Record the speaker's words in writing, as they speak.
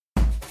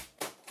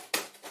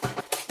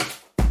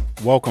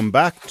Welcome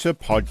back to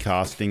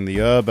Podcasting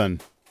the Urban,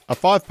 a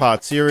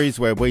 5-part series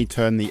where we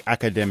turn the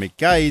academic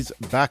gaze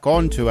back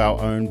onto our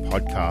own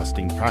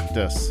podcasting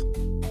practice.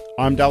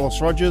 I'm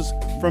Dallas Rogers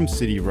from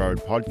City Road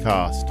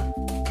Podcast.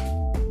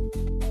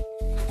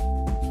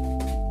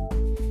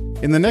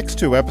 In the next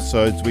 2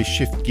 episodes, we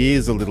shift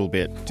gears a little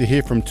bit to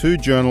hear from 2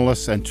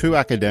 journalists and 2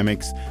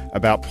 academics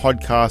about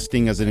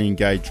podcasting as an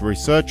engaged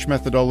research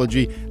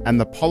methodology and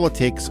the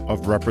politics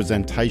of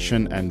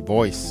representation and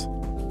voice.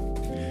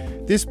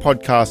 This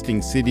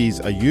Podcasting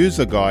Cities A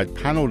User Guide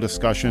panel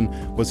discussion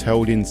was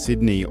held in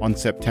Sydney on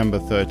September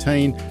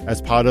 13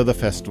 as part of the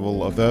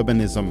Festival of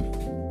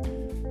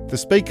Urbanism. The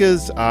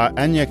speakers are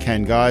Anya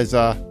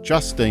Kangaiser,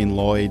 Justine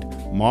Lloyd,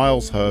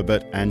 Miles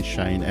Herbert and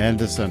Shane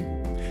Anderson.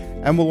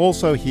 And we'll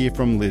also hear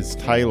from Liz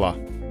Taylor.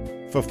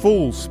 For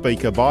full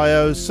speaker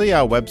bios, see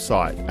our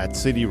website at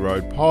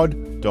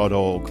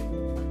cityroadpod.org.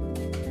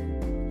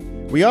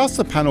 We asked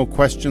the panel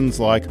questions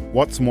like,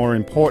 what's more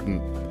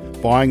important,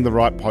 buying the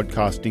right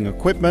podcasting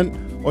equipment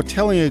or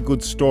telling a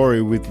good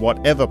story with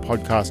whatever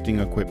podcasting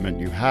equipment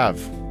you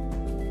have?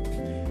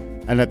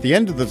 And at the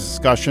end of the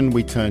discussion,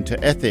 we turned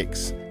to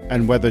ethics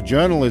and whether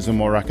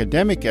journalism or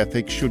academic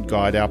ethics should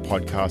guide our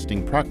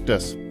podcasting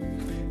practice.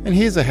 And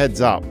here's a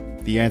heads up.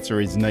 The answer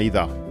is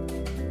neither.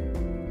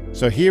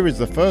 So here is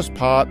the first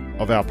part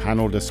of our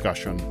panel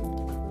discussion.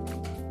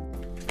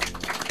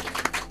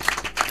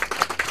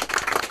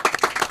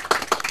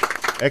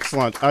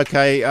 Excellent.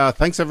 Okay,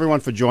 thanks everyone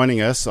for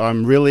joining us.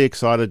 I'm really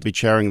excited to be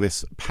chairing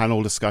this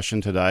panel discussion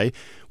today.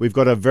 We've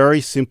got a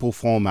very simple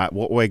format.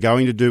 What we're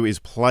going to do is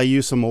play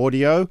you some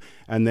audio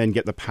and then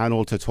get the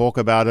panel to talk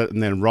about it.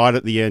 And then right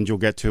at the end, you'll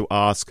get to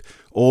ask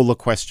all the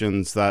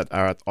questions that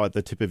are at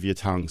the tip of your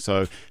tongue.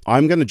 So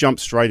I'm going to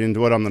jump straight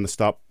into it. I'm going to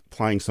start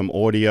playing some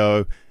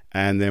audio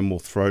and then we'll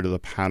throw to the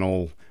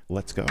panel.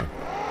 Let's go.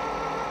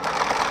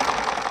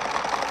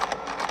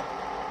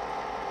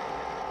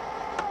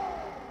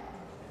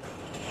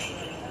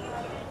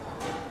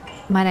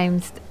 My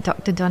name's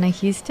Dr. Donna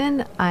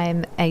Houston.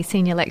 I'm a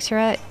senior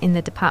lecturer in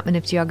the Department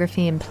of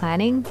Geography and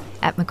Planning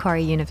at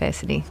Macquarie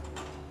University.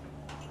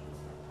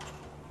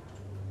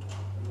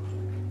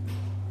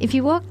 If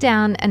you walk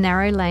down a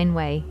narrow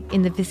laneway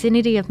in the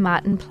vicinity of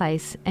Martin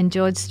Place and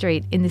George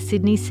Street in the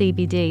Sydney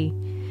CBD,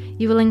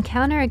 you will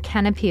encounter a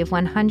canopy of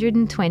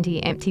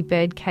 120 empty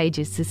bird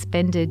cages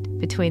suspended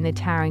between the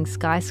towering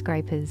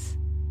skyscrapers.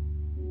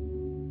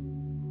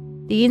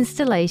 The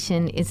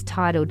installation is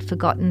titled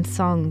Forgotten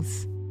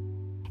Songs.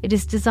 It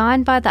is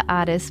designed by the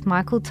artist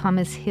Michael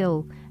Thomas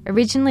Hill,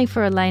 originally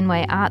for a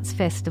Laneway Arts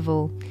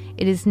Festival.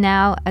 It is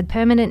now a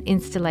permanent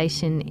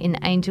installation in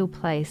Angel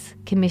Place,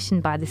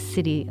 commissioned by the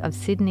City of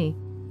Sydney.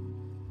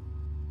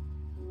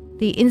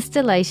 The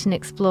installation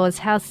explores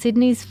how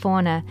Sydney's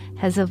fauna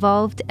has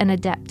evolved and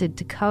adapted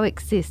to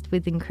coexist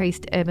with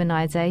increased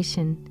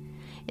urbanisation,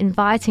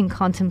 inviting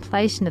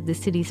contemplation of the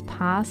city's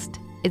past,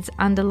 its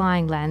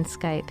underlying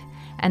landscape,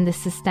 and the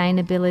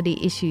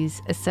sustainability issues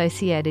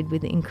associated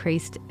with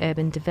increased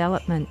urban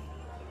development.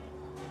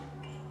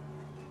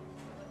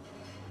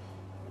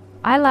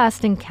 I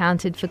last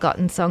encountered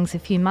Forgotten Songs a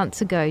few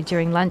months ago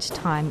during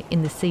lunchtime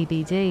in the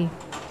CBD.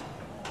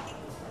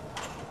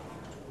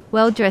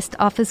 Well-dressed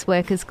office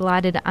workers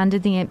glided under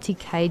the empty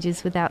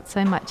cages without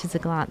so much as a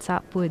glance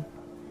upward.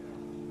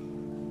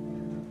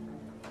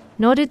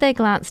 Nor did they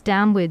glance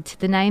downward to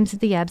the names of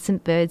the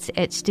absent birds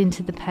etched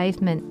into the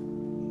pavement.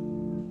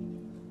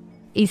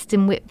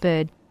 Eastern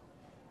whitbird,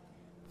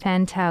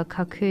 fantail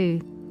cuckoo,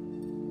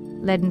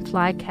 leaden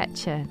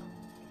flycatcher,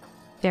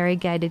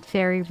 variegated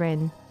fairy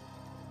wren,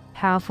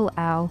 powerful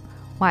owl,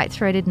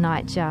 white-throated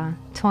nightjar,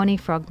 tawny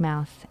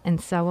frogmouth, and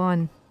so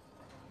on.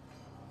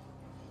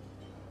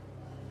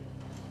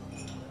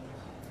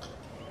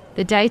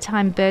 The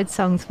daytime bird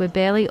songs were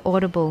barely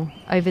audible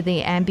over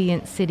the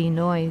ambient city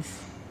noise.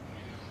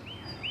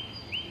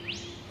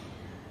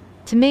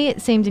 To me,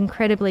 it seemed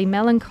incredibly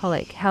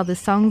melancholic how the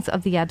songs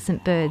of the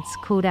absent birds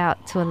called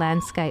out to a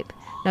landscape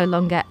no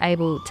longer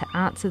able to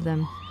answer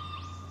them.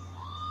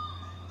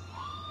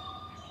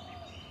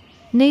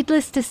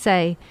 Needless to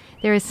say,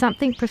 there is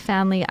something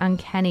profoundly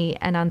uncanny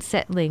and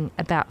unsettling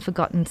about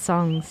Forgotten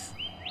Songs.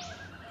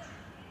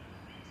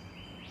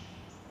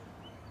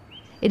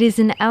 It is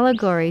an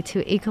allegory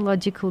to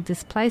ecological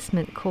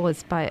displacement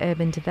caused by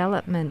urban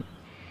development.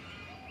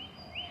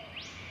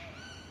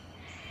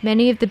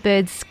 Many of the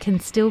birds can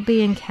still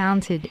be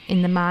encountered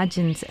in the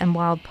margins and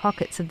wild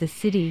pockets of the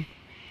city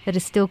that are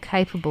still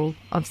capable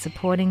of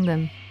supporting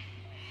them.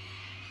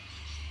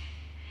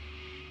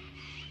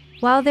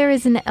 While there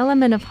is an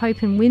element of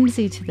hope and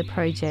whimsy to the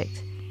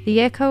project,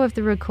 the echo of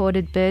the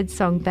recorded bird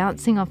song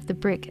bouncing off the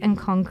brick and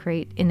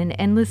concrete in an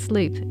endless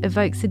loop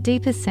evokes a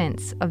deeper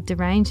sense of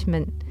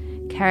derangement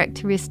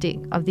characteristic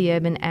of the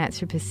urban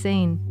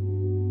Anthropocene.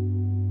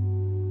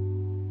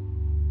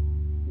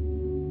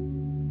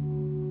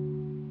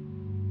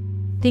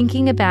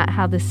 Thinking about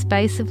how the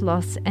space of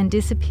loss and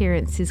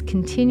disappearance is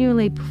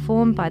continually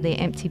performed by the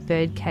empty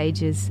bird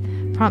cages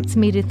prompts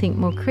me to think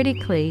more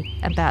critically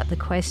about the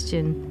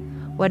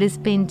question, what has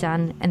been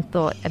done and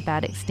thought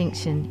about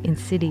extinction in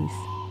cities.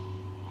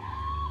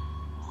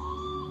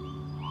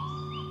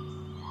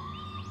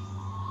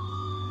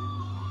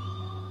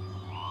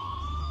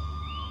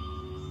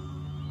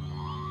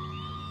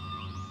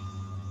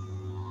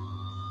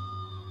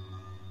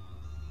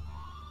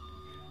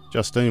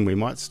 Justine, we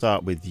might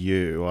start with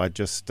you. I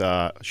just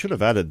should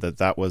have added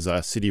that was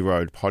a City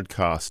Road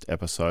podcast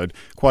episode,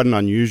 quite an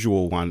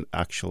unusual one,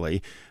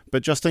 actually.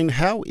 But Justine,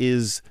 how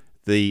is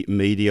the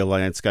media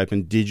landscape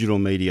and digital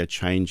media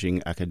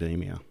changing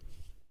academia?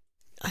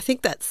 I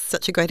think that's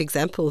such a great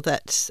example,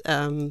 that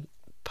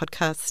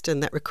podcast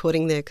and that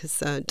recording there,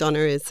 because Donna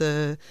is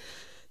a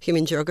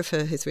human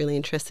geographer who's really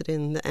interested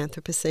in the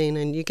Anthropocene,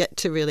 and you get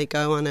to really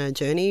go on a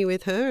journey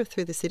with her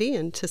through the city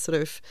and to sort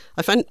of...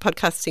 I find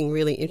podcasting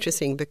really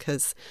interesting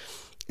because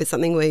it's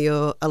something where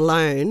you're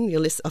alone,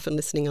 you're often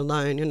listening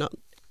alone, you're not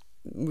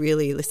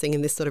really listening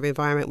in this sort of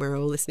environment where we're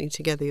all listening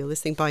together, you're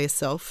listening by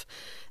yourself,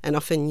 and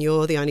often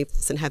you're the only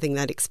person having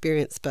that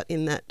experience, but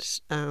in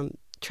that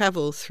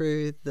travel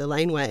through the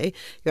laneway,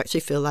 you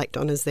actually feel like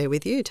Donna's there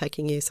with you,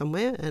 taking you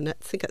somewhere, and I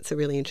think that's a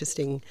really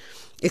interesting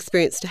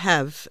experience to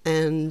have.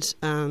 And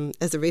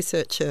as a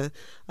researcher,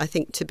 I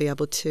think to be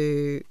able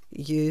to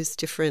use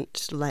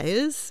different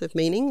layers of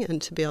meaning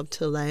and to be able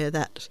to layer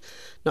that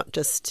not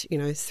just,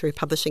 through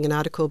publishing an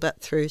article,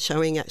 but through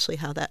showing actually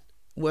how that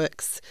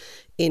works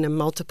in a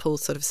multiple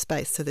sort of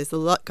space. So there's a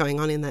lot going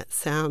on in that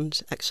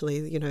sound. Actually,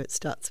 it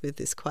starts with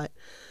this quite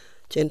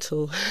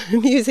gentle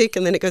music,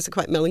 and then it goes to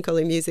quite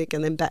melancholy music,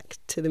 and then back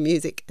to the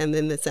music, and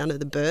then the sound of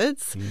the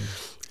birds.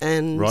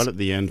 And right at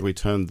the end, we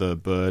turned the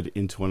bird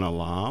into an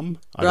alarm.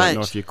 I don't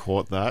know if you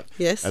caught that.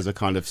 Yes. As a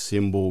kind of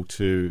symbol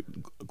to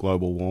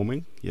global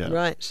warming. Yeah.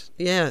 Right.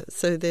 Yeah.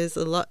 So there's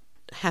a lot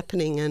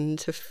happening, and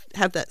to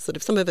have that sort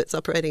of... some of it's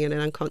operating at an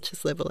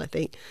unconscious level, I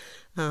think,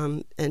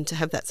 and to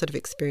have that sort of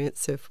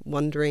experience of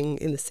wandering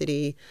in the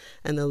city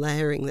and the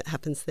layering that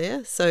happens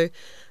there. So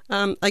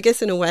I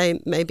guess in a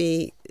way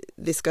maybe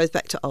this goes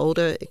back to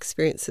older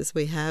experiences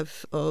we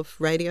have of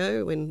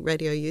radio, when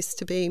radio used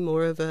to be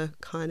more of a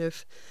kind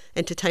of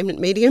entertainment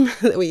medium,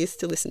 that we used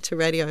to listen to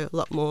radio a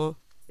lot more,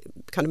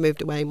 kind of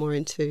moved away more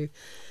into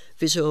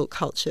visual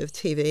culture of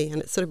TV,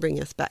 and it's sort of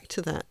bringing us back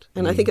to that.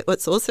 And I think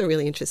what's also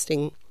really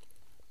interesting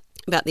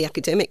about the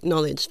academic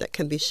knowledge that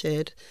can be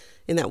shared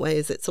in that way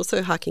is it's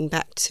also harking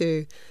back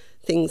to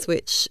things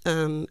which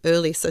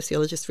early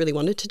sociologists really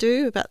wanted to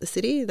do about the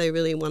city. They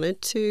really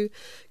wanted to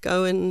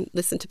go and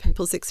listen to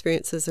people's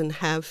experiences and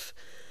have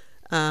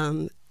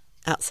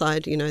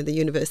outside, the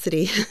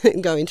university,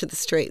 go into the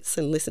streets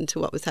and listen to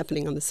what was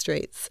happening on the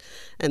streets.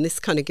 And this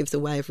kind of gives a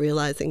way of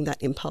realising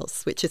that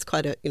impulse, which is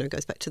quite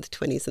goes back to the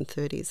 20s and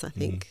 30s, I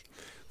think.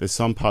 There's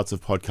some parts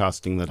of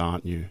podcasting that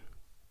aren't new.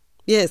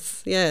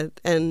 Yes, yeah,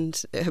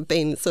 and have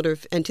been sort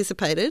of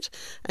anticipated,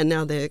 and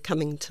now they're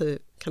coming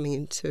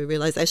into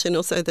realisation.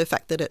 Also the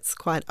fact that it's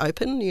quite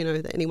open,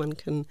 that anyone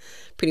can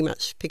pretty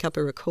much pick up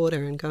a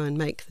recorder and go and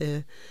make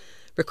their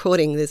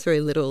recording. There's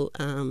very little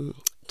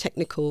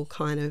technical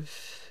kind of,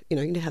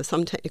 you have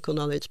some technical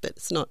knowledge, but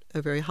it's not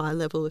a very high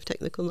level of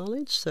technical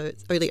knowledge. So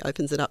it really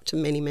opens it up to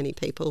many, many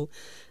people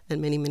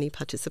and many, many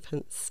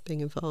participants being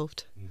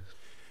involved.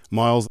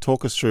 Miles,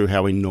 talk us through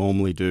how we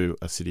normally do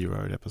a City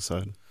Road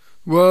episode.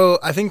 Well,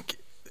 I think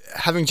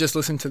having just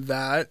listened to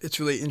that, it's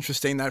really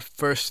interesting that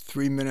first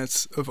 3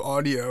 minutes of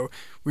audio,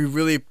 we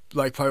really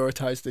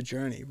prioritized the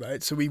journey,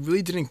 right? So we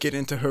really didn't get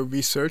into her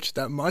research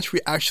that much.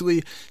 We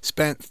actually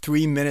spent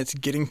 3 minutes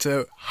getting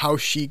to how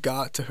she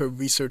got to her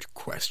research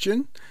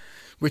question,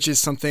 which is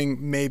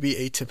something maybe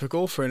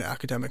atypical for an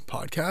academic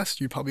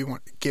podcast. You probably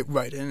want to get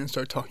right in and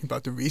start talking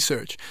about the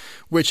research,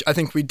 which I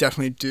think we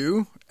definitely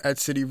do at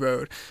City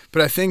Road.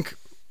 But I think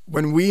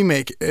when we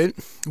make it,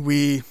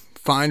 we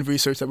find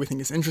research that we think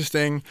is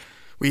interesting.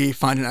 We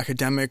find an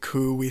academic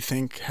who we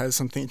think has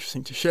something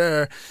interesting to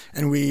share,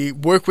 and we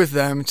work with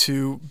them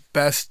to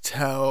best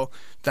tell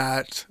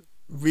that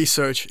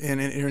research in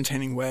an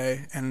entertaining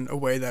way and a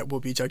way that will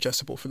be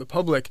digestible for the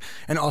public.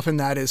 And often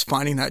that is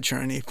finding that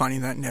journey, finding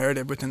that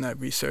narrative within that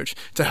research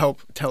to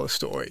help tell a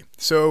story.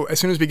 So as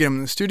soon as we get them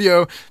in the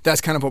studio,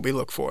 that's kind of what we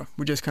look for.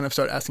 We just kind of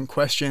start asking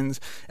questions,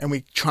 and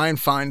we try and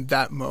find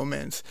that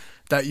moment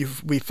that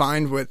we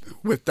find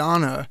with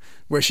Donna,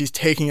 where she's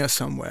taking us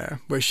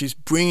somewhere, where she's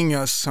bringing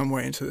us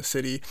somewhere into the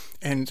city,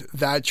 and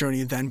that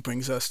journey then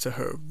brings us to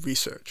her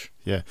research.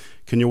 Yeah.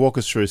 Can you walk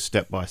us through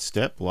step by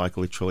step, like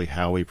literally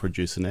how we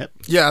produce an ep?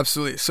 Yeah,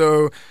 absolutely.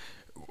 So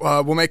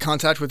we'll make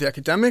contact with the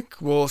academic.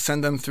 We'll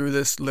send them through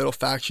this little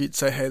fact sheet,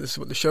 say, hey, this is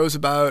what the show's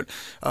about.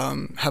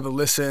 Have a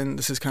listen.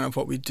 This is kind of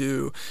what we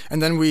do.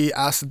 And then we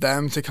ask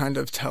them to kind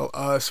of tell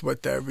us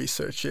what their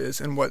research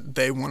is and what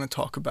they want to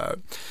talk about.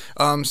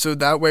 So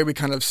that way we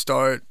kind of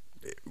start,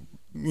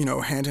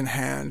 hand in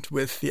hand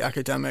with the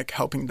academic,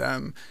 helping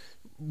them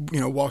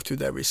walk through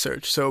their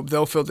research. So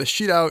they'll fill this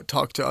sheet out,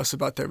 talk to us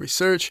about their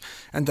research,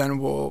 and then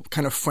we'll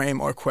kind of frame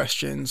our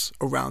questions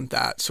around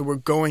that. So we're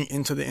going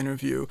into the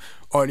interview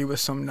already with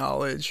some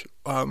knowledge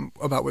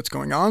about what's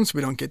going on, so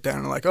we don't get down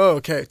and like, oh,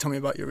 okay, tell me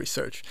about your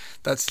research.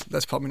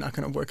 That's probably not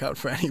going to work out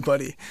for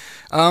anybody.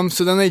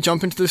 So then they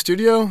jump into the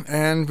studio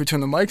and we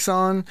turn the mics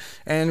on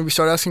and we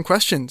start asking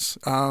questions.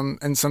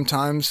 And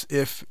sometimes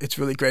if it's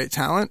really great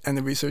talent and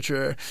the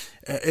researcher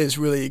is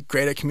really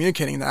great at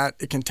communicating that,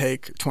 it can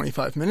take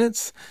 25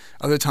 minutes.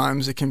 Other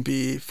times it can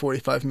be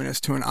 45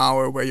 minutes to an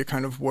hour where you're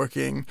kind of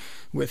working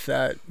with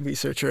that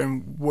researcher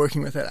and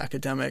working with that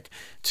academic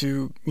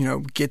to,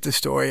 get the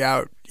story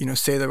out,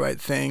 say the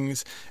right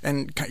things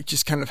and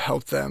just kind of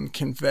help them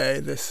convey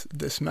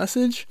this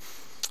message.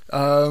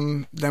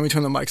 Then we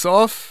turn the mics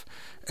off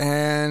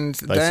and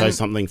they say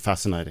something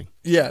fascinating.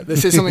 Yeah, they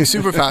say something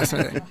super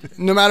fascinating.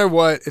 No matter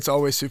what, it's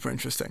always super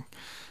interesting.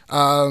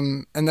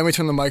 And then we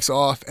turn the mics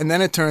off, and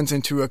then it turns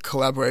into a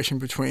collaboration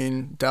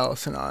between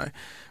Dallas and I,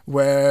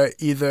 where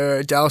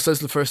either Dallas does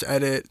the first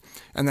edit,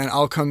 and then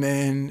I'll come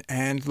in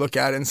and look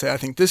at it and say, I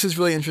think this is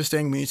really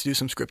interesting. We need to do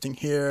some scripting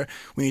here.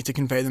 We need to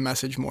convey the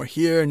message more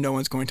here. No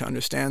one's going to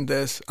understand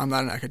this. I'm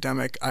not an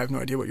academic. I have no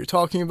idea what you're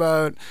talking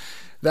about.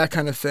 That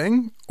kind of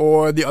thing.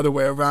 Or the other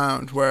way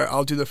around, where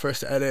I'll do the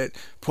first edit,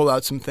 pull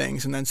out some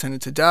things, and then send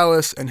it to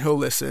Dallas, and he'll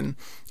listen.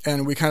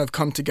 And we kind of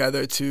come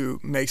together to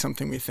make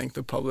something we think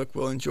the public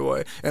will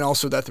enjoy, and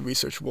also that the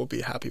researcher will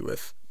be happy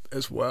with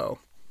as well.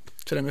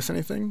 Did I miss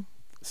anything?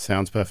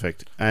 Sounds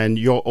perfect. And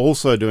you're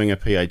also doing a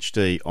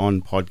PhD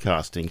on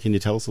podcasting. Can you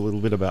tell us a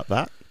little bit about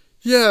that?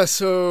 Yeah,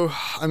 so,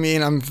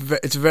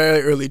 it's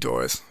very early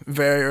doors,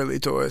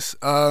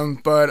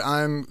 but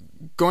I'm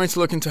going to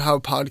look into how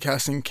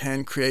podcasting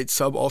can create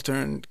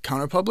subaltern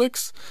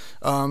counterpublics,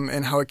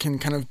 and how it can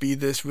kind of be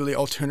this really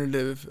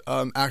alternative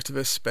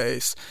activist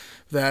space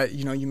that,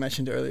 you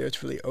mentioned earlier,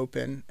 it's really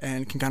open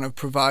and can kind of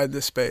provide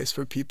this space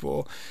for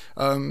people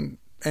and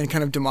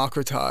kind of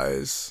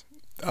democratize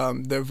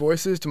their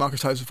voices,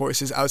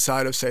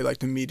 outside of, say, like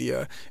the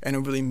media and a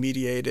really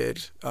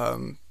mediated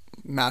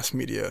mass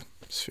media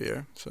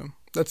sphere. So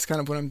that's kind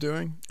of what I'm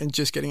doing and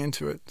just getting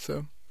into it.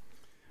 So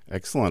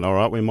excellent. All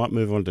right, we might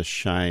move on to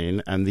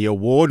Shane and the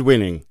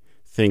award-winning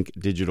Think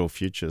Digital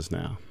Futures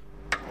now.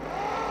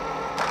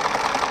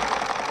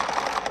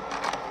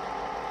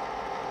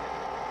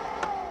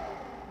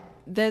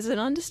 There's an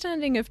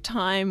understanding of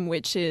time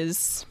which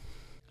is,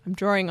 I'm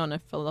drawing on a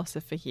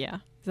philosopher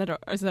here.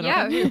 Is that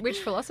yeah, which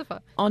philosopher?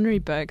 Henri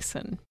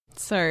Bergson.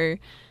 So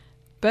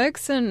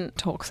Bergson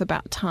talks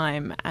about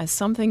time as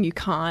something you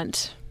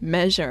can't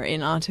measure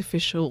in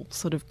artificial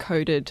sort of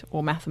coded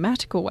or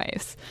mathematical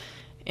ways.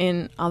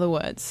 In other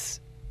words,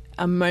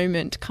 a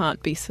moment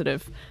can't be sort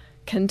of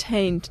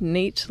contained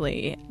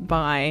neatly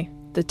by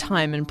the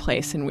time and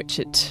place in which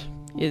it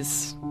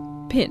is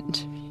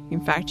pinned.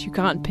 In fact, you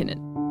can't pin it.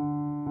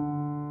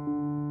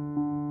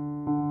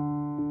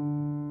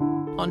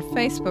 On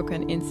Facebook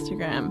and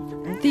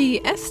Instagram,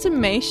 the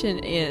estimation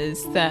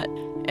is that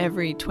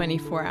every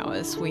 24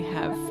 hours we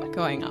have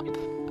going up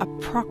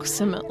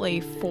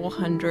approximately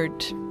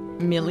 400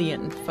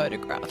 million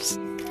photographs.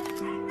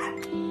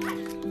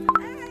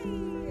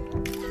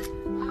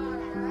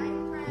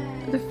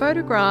 The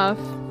photograph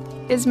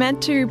is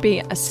meant to be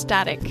a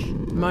static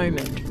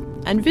moment,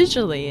 and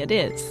visually it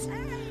is.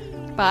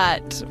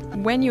 But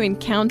when you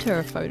encounter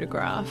a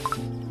photograph,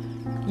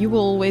 you will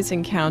always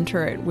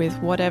encounter it with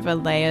whatever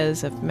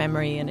layers of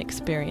memory and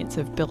experience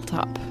have built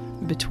up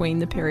between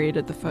the period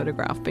of the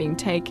photograph being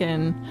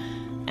taken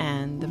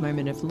and the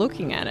moment of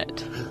looking at it.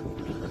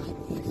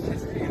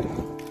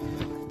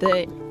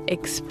 The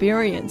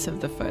experience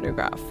of the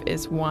photograph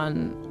is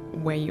one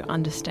where you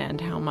understand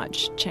how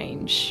much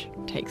change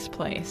takes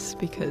place,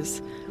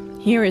 because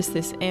here is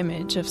this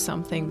image of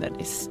something that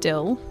is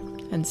still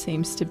and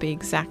seems to be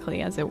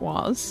exactly as it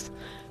was,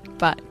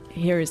 but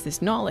here is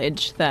this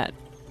knowledge that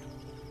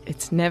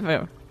it's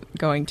never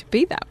going to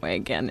be that way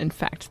again. In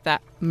fact,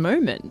 that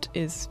moment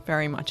is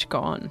very much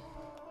gone.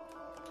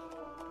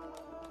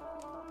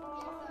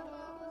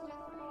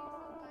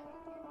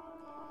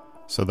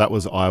 So that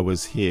was I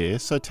Was Here.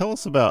 So tell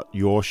us about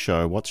your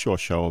show. What's your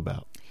show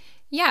about?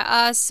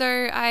 Yeah,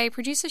 so I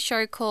produce a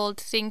show called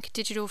Think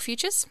Digital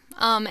Futures,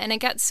 and it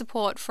gets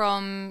support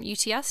from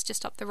UTS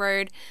just up the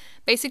road.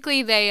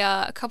 Basically, they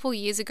a couple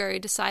years ago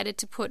decided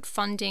to put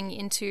funding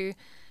into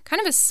kind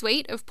of a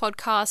suite of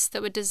podcasts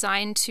that were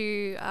designed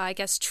to,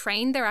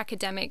 train their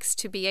academics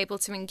to be able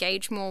to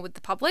engage more with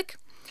the public.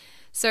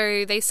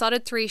 So they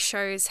started 3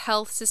 shows: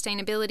 Health,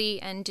 Sustainability,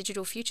 and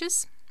Digital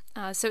Futures.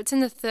 So it's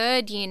in the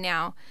 3rd year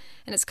now,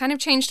 and it's kind of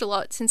changed a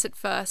lot since it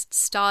first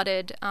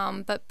started.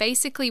 But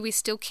basically, we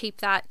still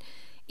keep that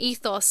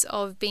ethos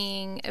of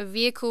being a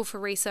vehicle for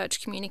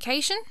research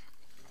communication.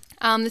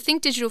 The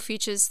Think Digital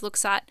Futures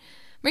looks at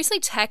mostly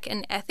tech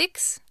and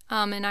ethics,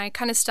 and I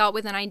kind of start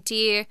with an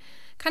idea,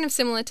 kind of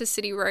similar to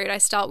City Road. I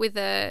start with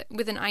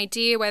an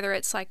idea, whether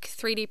it's like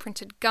 3D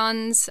printed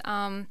guns,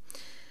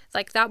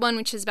 like that one,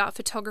 which is about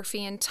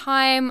photography and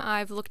time.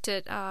 I've looked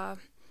at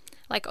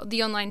like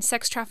the online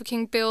sex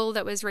trafficking bill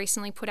that was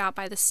recently put out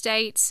by the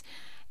states.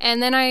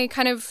 And then I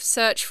kind of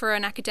search for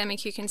an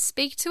academic who can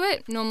speak to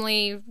it,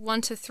 normally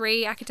 1 to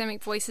 3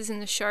 academic voices in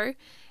the show.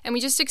 And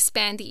we just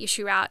expand the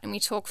issue out and we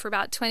talk for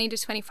about 20 to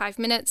 25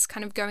 minutes,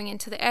 kind of going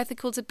into the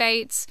ethical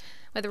debates,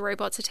 whether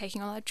robots are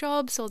taking all our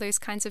jobs, all those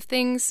kinds of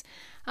things.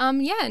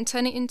 And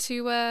turn it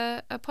into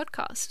a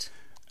podcast.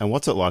 And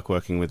what's it like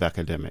working with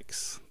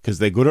academics? Because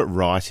they're good at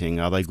writing.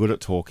 Are they good at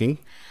talking?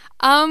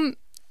 I'm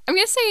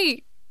going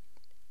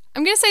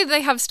to say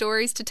they have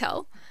stories to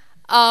tell.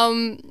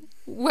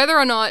 Whether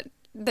or not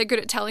they're good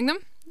at telling them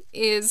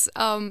is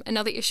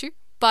another issue.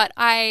 But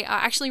I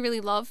actually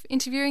really love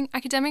interviewing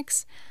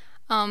academics.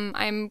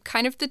 I'm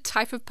kind of the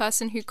type of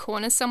person who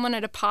corners someone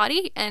at a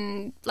party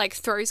and like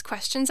throws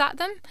questions at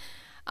them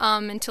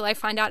until I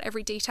find out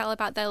every detail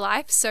about their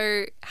life.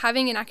 So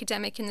having an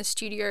academic in the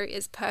studio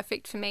is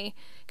perfect for me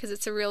because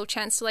it's a real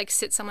chance to like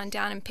sit someone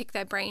down and pick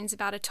their brains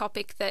about a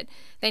topic that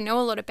they know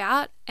a lot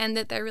about and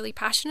that they're really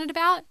passionate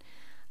about.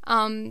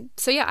 I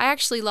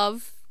actually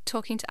love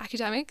talking to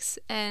academics,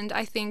 and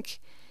I think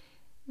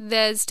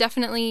there's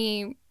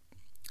definitely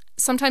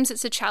sometimes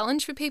it's a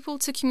challenge for people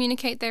to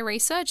communicate their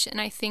research, and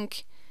I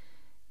think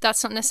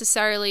that's not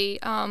necessarily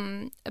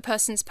a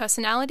person's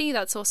personality.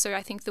 That's also,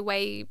 I think, the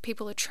way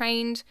people are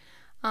trained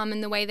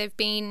and the way they've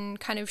been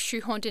kind of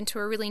shoehorned into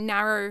a really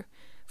narrow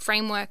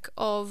framework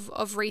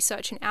of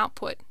research and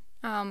output.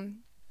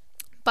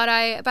 But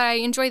I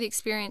enjoy the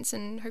experience,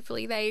 and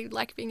hopefully they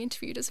like being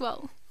interviewed as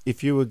well.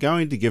 If you were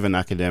going to give an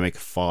academic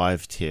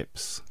 5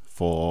 tips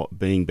for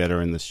being better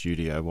in the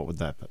studio, what would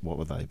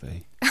they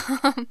be?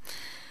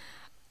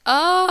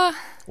 Or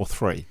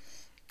 3?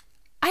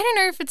 I don't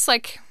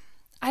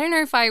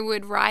know if I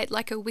would write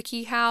like a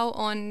WikiHow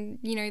on,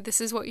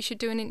 this is what you should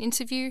do in an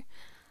interview.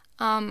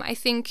 I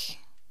think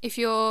if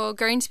you're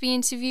going to be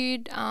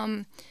interviewed,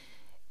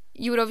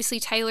 you would obviously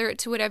tailor it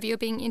to whatever you're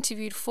being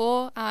interviewed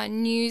for.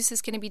 News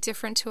is going to be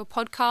different to a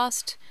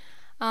podcast.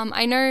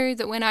 I know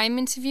that when I'm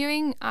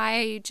interviewing,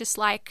 I just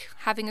like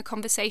having a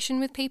conversation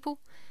with people.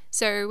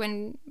 So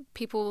when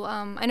people,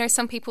 I know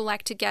some people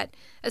like to get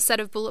a set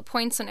of bullet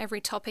points on every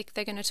topic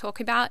they're going to talk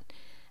about.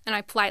 And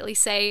I politely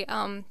say,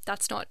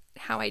 that's not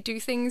how I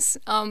do things.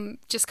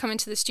 Just come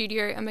into the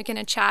studio and we're going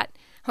to chat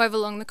however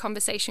long the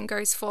conversation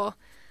goes for.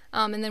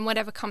 And then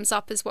whatever comes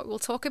up is what we'll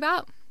talk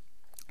about.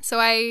 So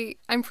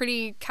I'm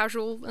pretty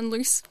casual and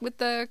loose with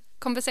the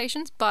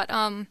conversations. But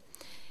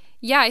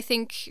I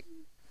think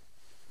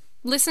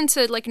listen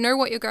to, know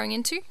what you're going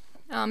into,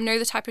 know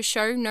the type of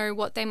show, know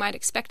what they might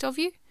expect of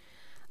you.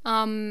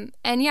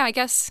 I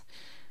guess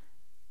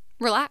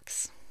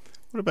relax.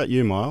 What about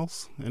you,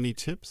 Miles? Any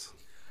tips?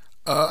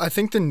 I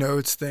think the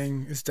notes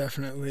thing is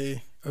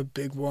definitely a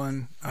big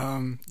one.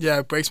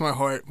 It breaks my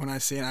heart when I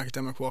see an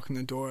academic walk in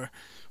the door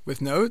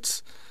with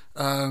notes.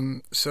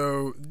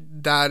 So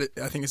that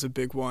I think is a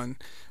big one.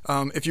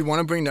 If you want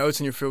to bring notes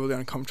and you feel really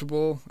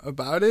uncomfortable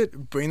about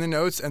it, bring the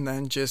notes and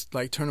then just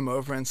turn them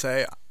over and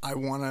say, I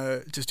want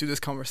to just do this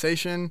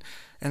conversation.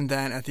 And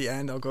then at the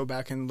end, I'll go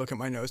back and look at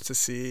my notes to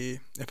see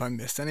if I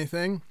missed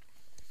anything.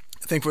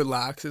 I think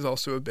relax is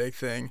also a big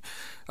thing.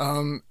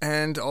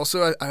 And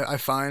also I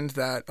find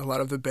that a lot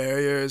of the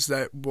barriers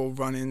that we'll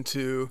run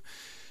into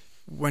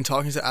when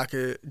talking to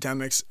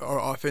academics are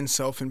often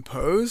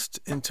self-imposed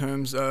in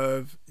terms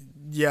of,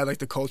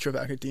 the culture of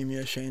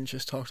academia. Shane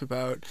just talked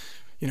about,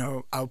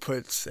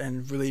 outputs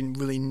and really,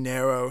 really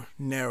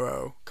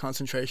narrow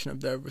concentration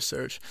of their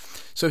research.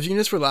 So if you can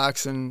just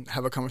relax and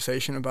have a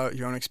conversation about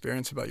your own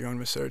experience, about your own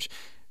research,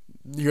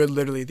 you're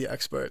literally the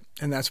expert,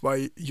 and that's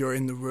why you're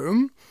in the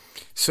room.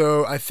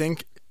 So I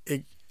think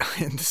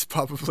and this is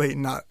probably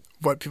not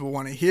what people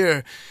want to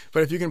hear,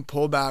 but if you can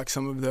pull back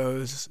some of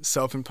those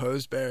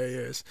self-imposed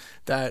barriers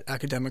that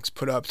academics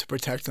put up to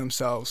protect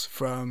themselves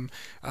from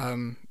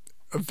a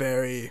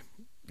very,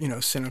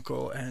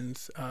 cynical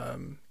and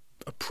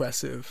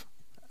oppressive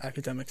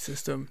academic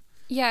system.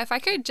 Yeah, if I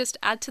could just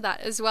add to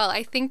that as well,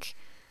 I think,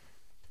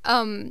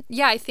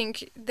 I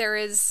think there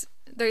is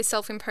those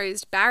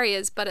self-imposed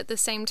barriers, but at the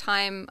same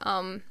time,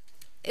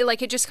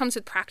 it just comes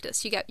with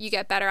practice. You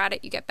get better at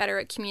it. You get better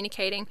at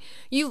communicating.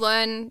 You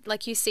learn,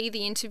 you see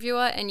the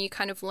interviewer and you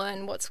kind of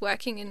learn what's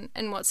working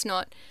and what's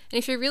not. And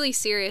if you're really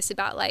serious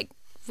about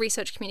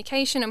research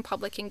communication and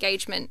public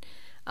engagement,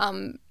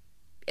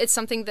 it's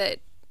something that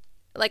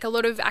a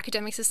lot of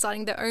academics are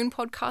starting their own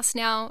podcasts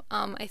now.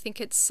 I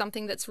think it's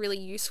something that's really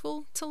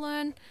useful to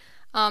learn.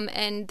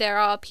 And there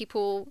are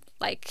people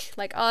like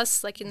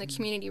us, in the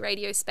community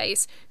radio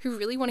space, who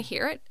really want to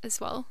hear it as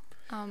well.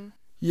 Sorry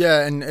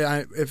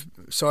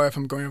if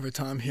I'm going over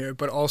time here,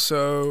 but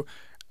also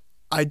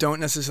I don't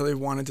necessarily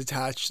want to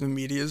detach the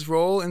media's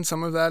role in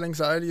some of that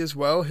anxiety as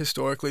well.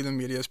 Historically, the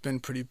media has been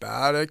pretty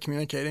bad at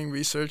communicating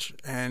research,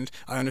 and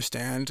I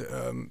understand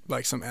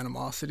some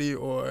animosity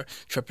or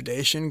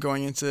trepidation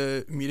going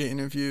into media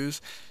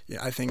interviews.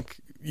 I think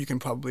you can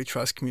probably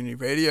trust community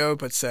radio,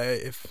 but say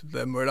if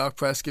the Murdoch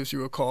Press gives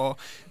you a call,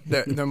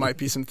 there might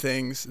be some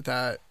things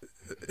that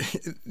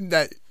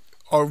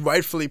are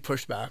rightfully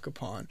pushed back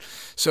upon.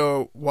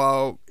 So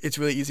while it's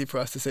really easy for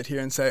us to sit here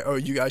and say, oh,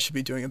 you guys should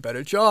be doing a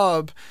better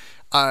job,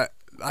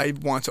 I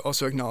want to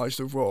also acknowledge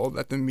the role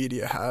that the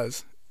media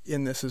has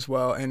in this as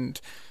well. And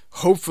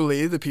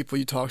hopefully the people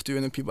you talk to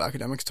and the people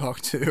academics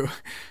talk to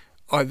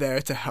are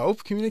there to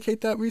help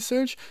communicate that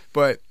research,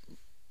 but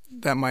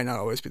that might not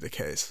always be the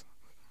case.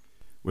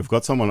 We've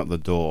got someone at the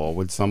door.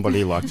 Would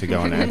somebody like to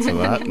go and answer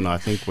that? And I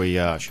think we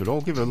should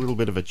all give a little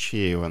bit of a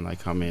cheer when they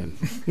come in.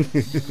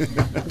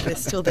 They're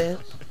still there.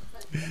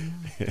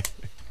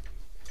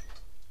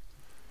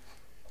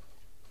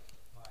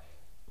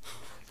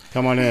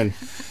 Come on in.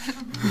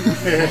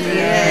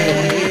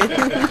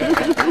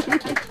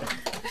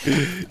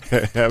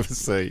 Have a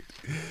seat.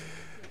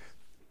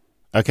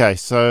 Okay,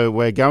 so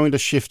we're going to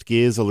shift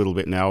gears a little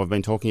bit now. We've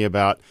been talking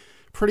about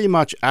pretty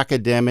much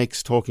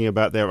academics talking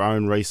about their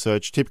own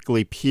research,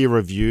 typically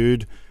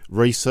peer-reviewed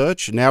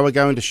research. Now we're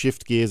going to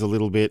shift gears a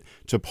little bit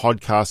to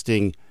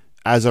podcasting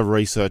as a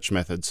research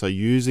method. So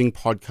using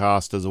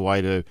podcast as a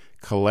way to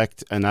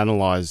collect and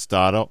analyze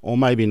data, or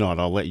maybe not.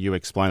 I'll let you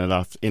explain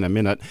it in a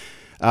minute.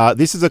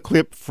 This is a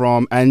clip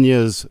from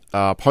Anya's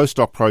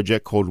postdoc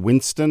project called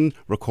Winston,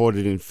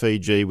 recorded in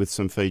Fiji with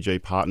some Fiji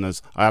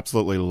partners. I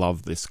absolutely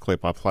love this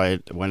clip. I play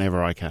it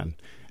whenever I can.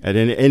 At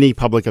any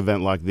public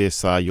event like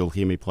this, you'll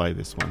hear me play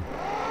this one.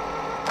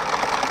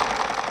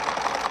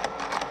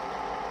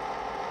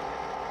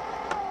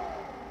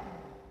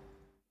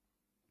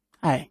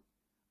 Hi,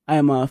 I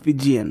am a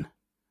Fijian.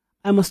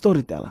 I'm a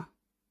storyteller.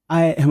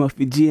 I am a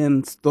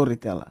Fijian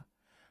storyteller.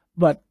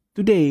 But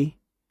today,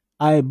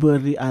 I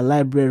bury a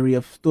library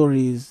of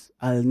stories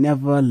I'll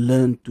never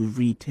learn to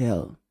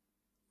retell.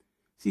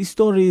 See,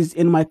 stories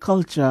in my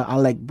culture are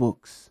like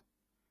books.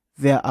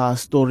 There are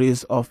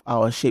stories of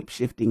our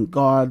shape-shifting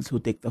gods who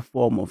take the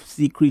form of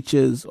sea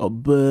creatures or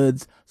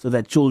birds so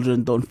that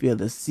children don't fear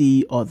the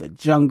sea or the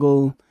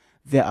jungle.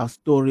 There are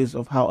stories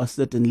of how a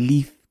certain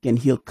leaf can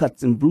heal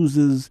cuts and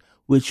bruises,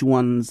 which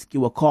ones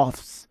cure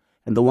coughs,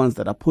 and the ones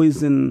that are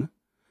poison.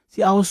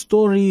 See, our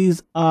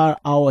stories are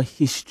our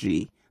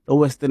history. The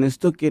Westerners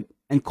took it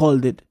and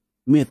called it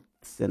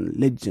myths and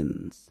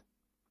legends.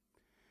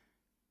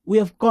 We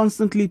have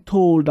constantly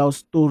told our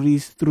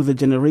stories through the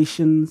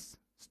generations.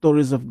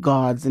 Stories of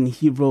gods and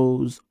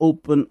heroes,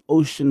 open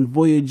ocean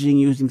voyaging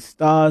using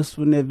stars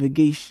for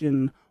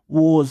navigation,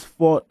 wars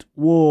fought,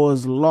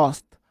 wars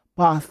lost,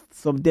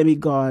 paths of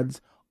demigods,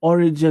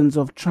 origins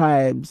of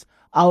tribes,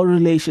 our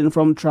relation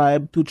from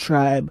tribe to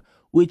tribe,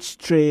 which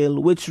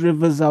trail, which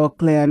rivers our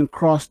clan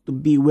crossed to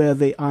be where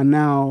they are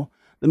now,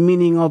 the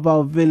meaning of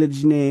our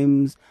village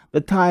names, the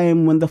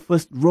time when the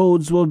first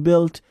roads were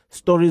built,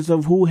 stories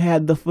of who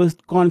had the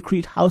first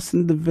concrete house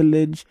in the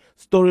village,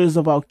 stories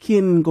of our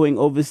kin going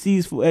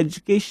overseas for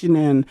education,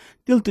 and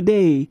till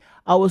today,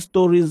 our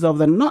stories of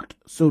the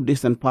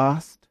not-so-distant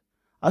past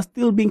are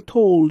still being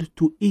told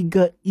to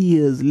eager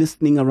ears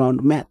listening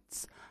around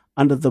mats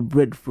under the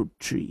breadfruit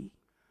tree.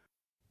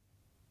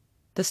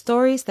 The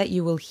stories that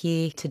you will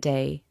hear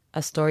today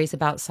are stories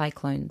about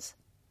cyclones.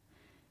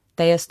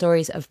 They are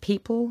stories of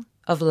people,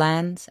 of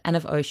lands and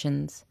of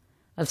oceans,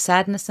 of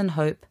sadness and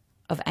hope,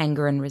 of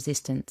anger and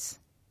resistance.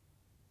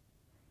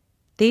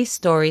 These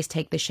stories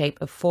take the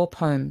shape of 4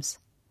 poems,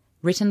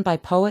 written by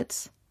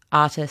poets,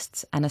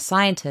 artists and a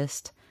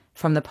scientist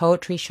from the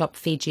Poetry Shop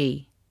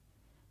Fiji,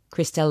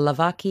 Christelle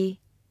Lavaki,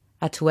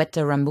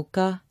 Atuetta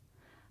Rambuka,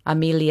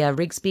 Amelia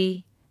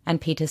Rigsby and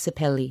Peter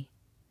Sipelli.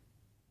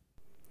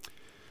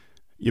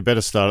 You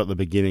better start at the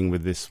beginning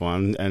with this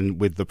one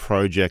and with the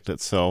project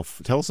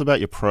itself. Tell us about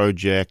your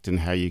project and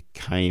how you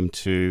came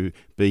to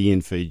be in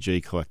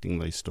Fiji collecting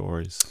these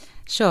stories.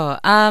 Sure.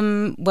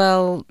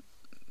 Well,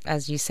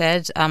 as you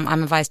said,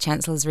 I'm a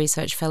Vice-Chancellor's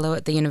Research Fellow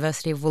at the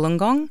University of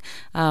Wollongong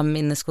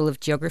in the School of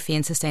Geography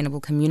and Sustainable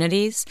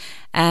Communities.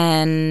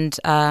 And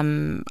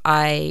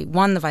I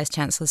won the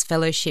Vice-Chancellor's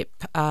Fellowship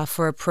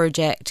for a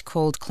project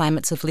called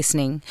Climates of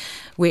Listening,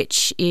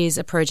 which is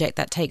a project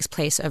that takes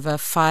place over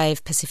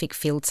 5 Pacific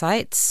field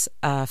sites,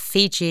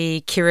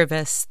 Fiji,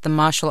 Kiribati, the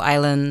Marshall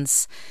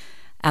Islands,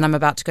 and I'm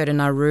about to go to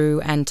Nauru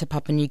and to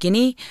Papua New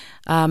Guinea,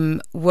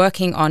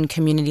 working on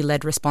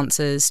community-led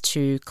responses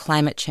to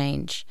climate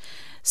change.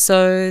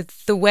 So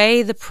the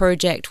way the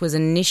project was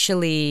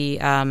initially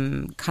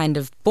kind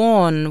of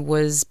born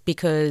was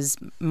because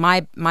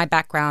my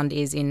background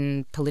is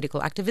in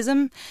political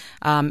activism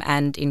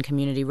and in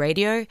community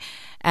radio,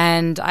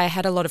 and I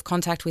had a lot of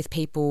contact with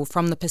people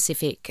from the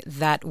Pacific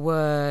that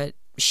were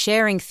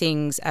sharing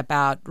things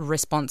about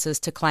responses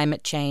to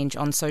climate change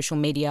on social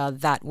media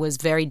that was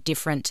very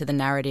different to the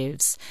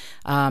narratives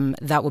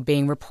that were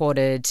being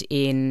reported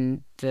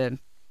in the,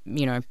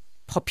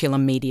 popular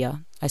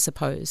media, I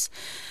suppose.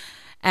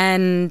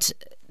 And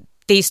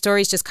these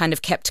stories just kind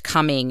of kept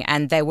coming,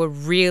 and they were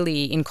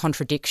really in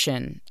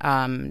contradiction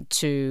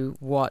to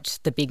what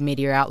the big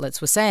media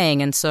outlets were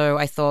saying. And so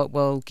I thought,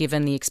 well,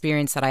 given the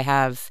experience that I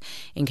have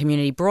in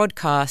community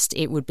broadcast,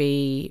 it would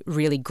be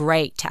really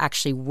great to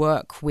actually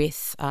work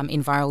with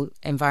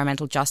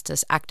environmental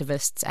justice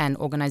activists and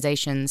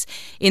organizations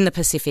in the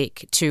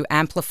Pacific to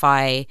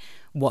amplify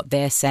what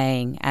they're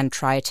saying and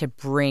try to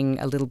bring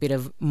a little bit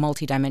of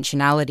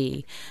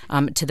multidimensionality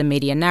to the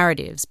media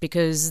narratives,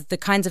 because the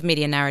kinds of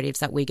media narratives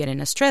that we get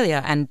in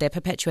Australia, and they're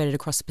perpetuated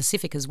across the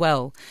Pacific as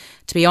well,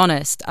 to be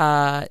honest,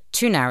 are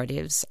two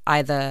narratives,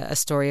 either a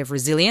story of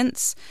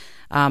resilience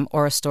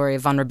or a story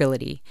of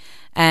vulnerability.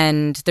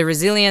 And the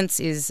resilience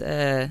is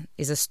a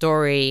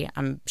story,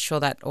 I'm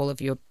sure that all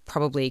of you are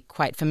probably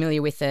quite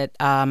familiar with it,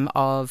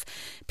 of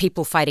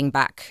people fighting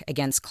back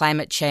against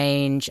climate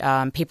change,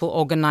 people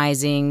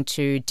organising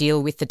to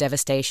deal with the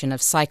devastation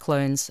of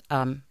cyclones,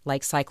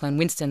 like Cyclone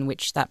Winston,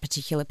 which that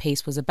particular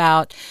piece was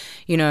about.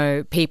 You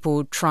know,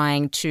 people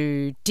trying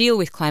to deal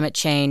with climate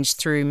change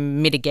through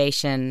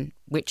mitigation,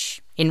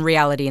 which in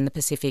reality in the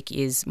Pacific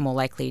is more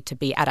likely to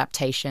be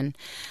adaptation.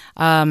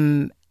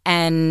 And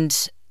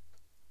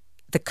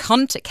the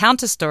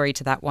counter story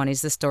to that one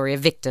is the story of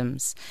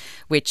victims,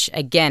 which,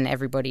 again,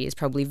 everybody is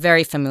probably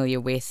very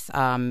familiar with.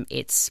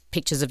 It's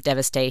pictures of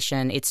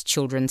devastation, it's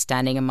children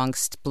standing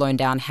amongst blown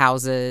down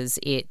houses,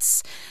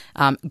 it's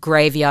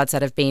graveyards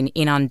that have been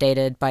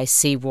inundated by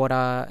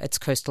seawater, it's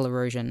coastal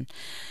erosion.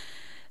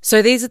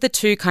 So these are the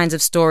two kinds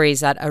of stories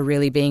that are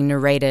really being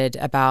narrated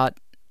about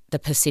the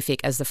Pacific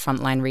as the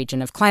frontline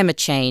region of climate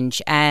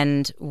change.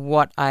 And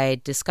what I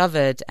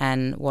discovered,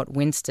 and what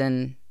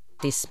Winston,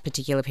 this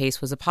particular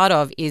piece, was a part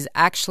of, is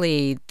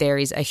actually there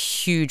is a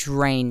huge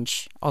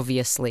range,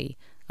 obviously,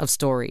 of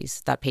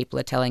stories that people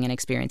are telling and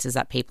experiences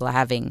that people are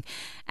having.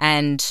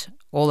 And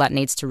all that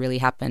needs to really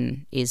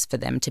happen is for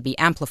them to be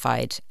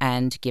amplified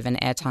and given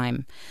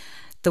airtime.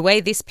 The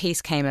way this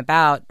piece came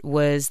about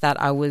was that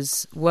I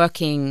was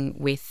working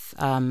with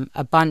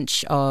a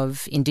bunch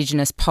of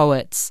Indigenous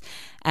poets,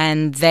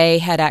 and they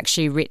had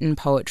actually written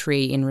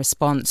poetry in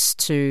response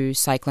to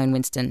Cyclone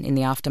Winston, in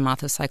the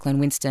aftermath of Cyclone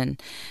Winston.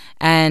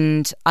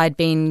 And I'd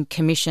been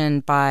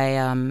commissioned by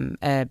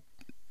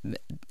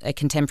a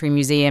contemporary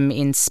museum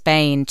in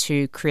Spain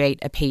to create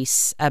a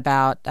piece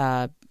about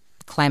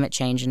climate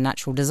change and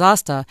natural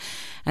disaster.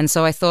 And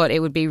so I thought it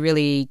would be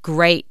really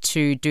great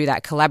to do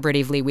that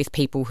collaboratively with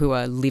people who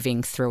are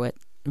living through it,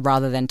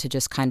 rather than to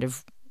just kind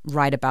of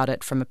write about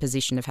it from a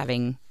position of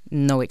having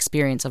no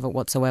experience of it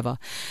whatsoever.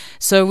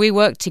 So we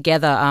worked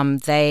together.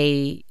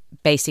 They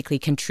basically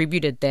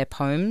contributed their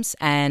poems,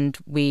 and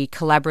we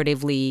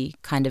collaboratively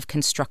kind of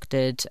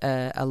constructed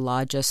a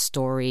larger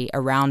story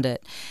around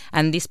it.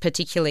 And this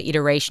particular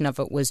iteration of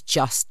it was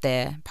just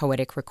their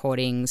poetic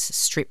recordings,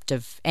 stripped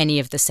of any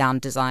of the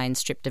sound design,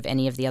 stripped of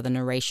any of the other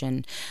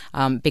narration,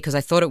 because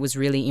I thought it was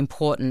really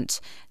important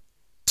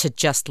to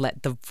just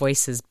let the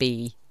voices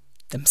be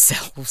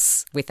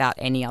themselves without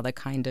any other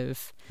kind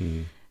of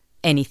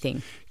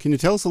anything. Can you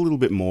tell us a little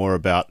bit more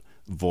about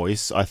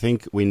voice? I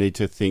think we need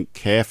to think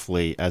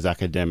carefully as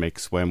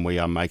academics when we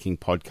are making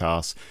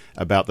podcasts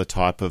about the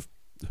type of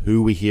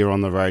who we hear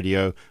on the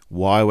radio,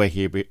 why we're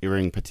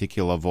hearing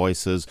particular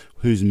voices,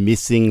 who's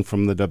missing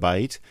from the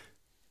debate.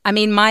 I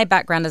mean, my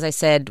background, as I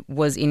said,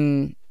 is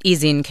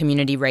in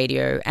community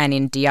radio and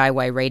in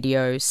DIY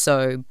radio,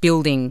 so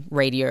building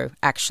radio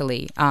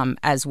actually,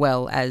 as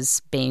well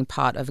as being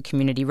part of a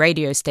community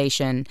radio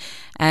station.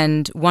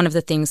 And one of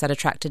the things that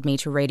attracted me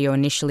to radio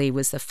initially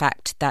was the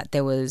fact that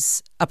there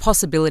was a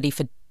possibility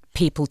for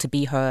people to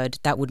be heard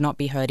that would not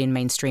be heard in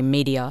mainstream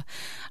media,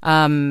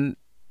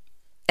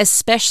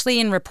 especially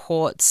in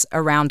reports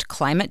around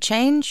climate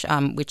change,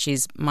 which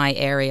is my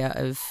area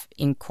of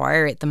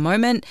inquiry at the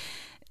moment.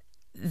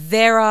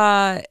 There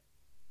are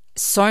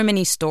so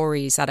many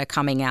stories that are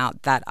coming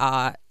out that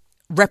are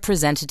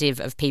representative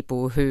of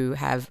people who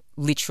have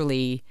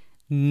literally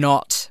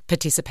not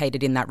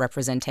participated in that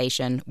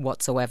representation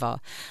whatsoever.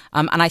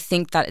 And I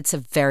think that it's a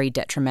very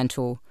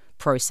detrimental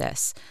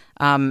process.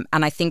 And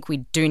I think we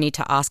do need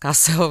to ask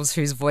ourselves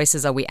whose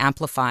voices are we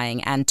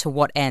amplifying and to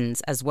what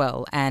ends as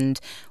well. And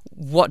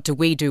what do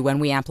we do when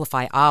we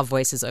amplify our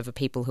voices over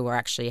people who are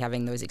actually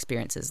having those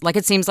experiences? Like,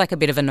 it seems like a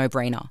bit of a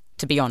no-brainer,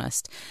 to be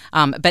honest.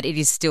 But it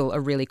is still a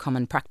really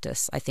common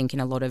practice, I think, in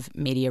a lot of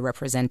media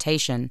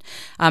representation.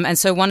 And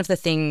so one of the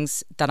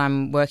things that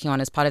I'm working on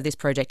as part of this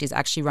project is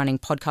actually running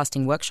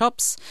podcasting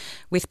workshops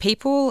with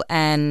people,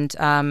 and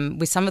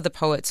with some of the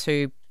poets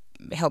who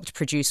helped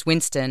produce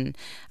Winston,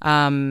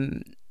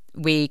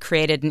 we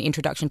created an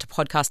introduction to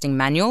podcasting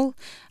manual,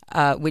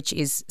 which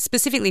is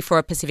specifically for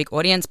a Pacific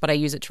audience, but I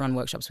use it to run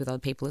workshops with other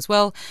people as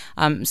well.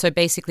 So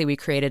basically we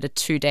created a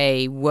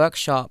 2-day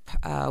workshop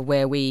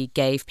where we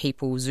gave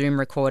people Zoom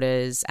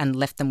recorders and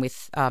left them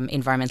with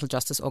environmental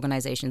justice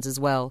organizations as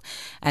well,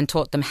 and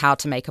taught them how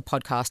to make a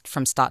podcast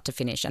from start to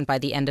finish. And by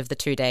the end of the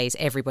 2 days,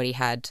 everybody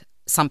had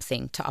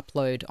something to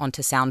upload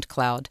onto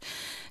SoundCloud.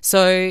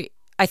 So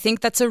I think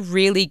that's a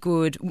really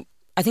good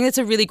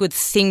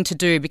thing to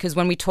do, because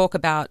when we talk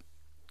about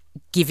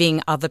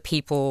giving other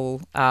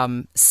people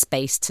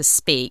space to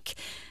speak,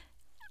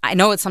 I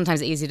know it's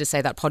sometimes easy to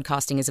say that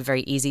podcasting is a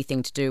very easy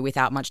thing to do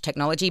without much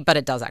technology, but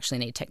it does actually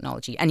need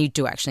technology, and you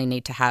do actually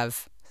need to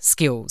have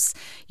skills,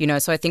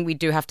 so I think we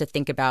do have to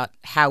think about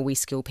how we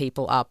skill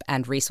people up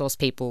and resource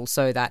people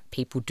so that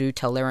people do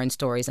tell their own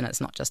stories and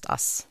it's not just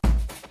us.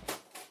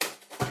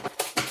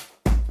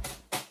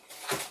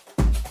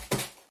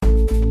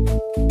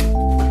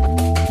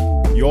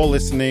 You're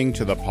listening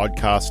to the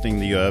Podcasting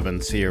the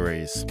Urban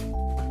series.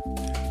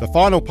 The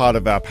final part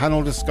of our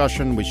panel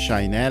discussion with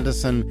Shane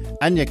Anderson,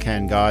 Anya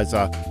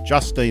Kangaiser,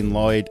 Justine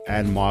Lloyd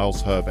and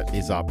Miles Herbert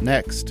is up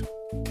next.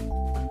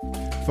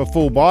 For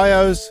full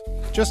bios,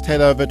 just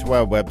head over to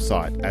our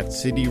website at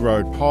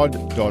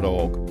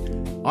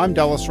cityroadpod.org. I'm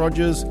Dallas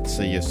Rogers.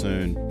 See you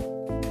soon.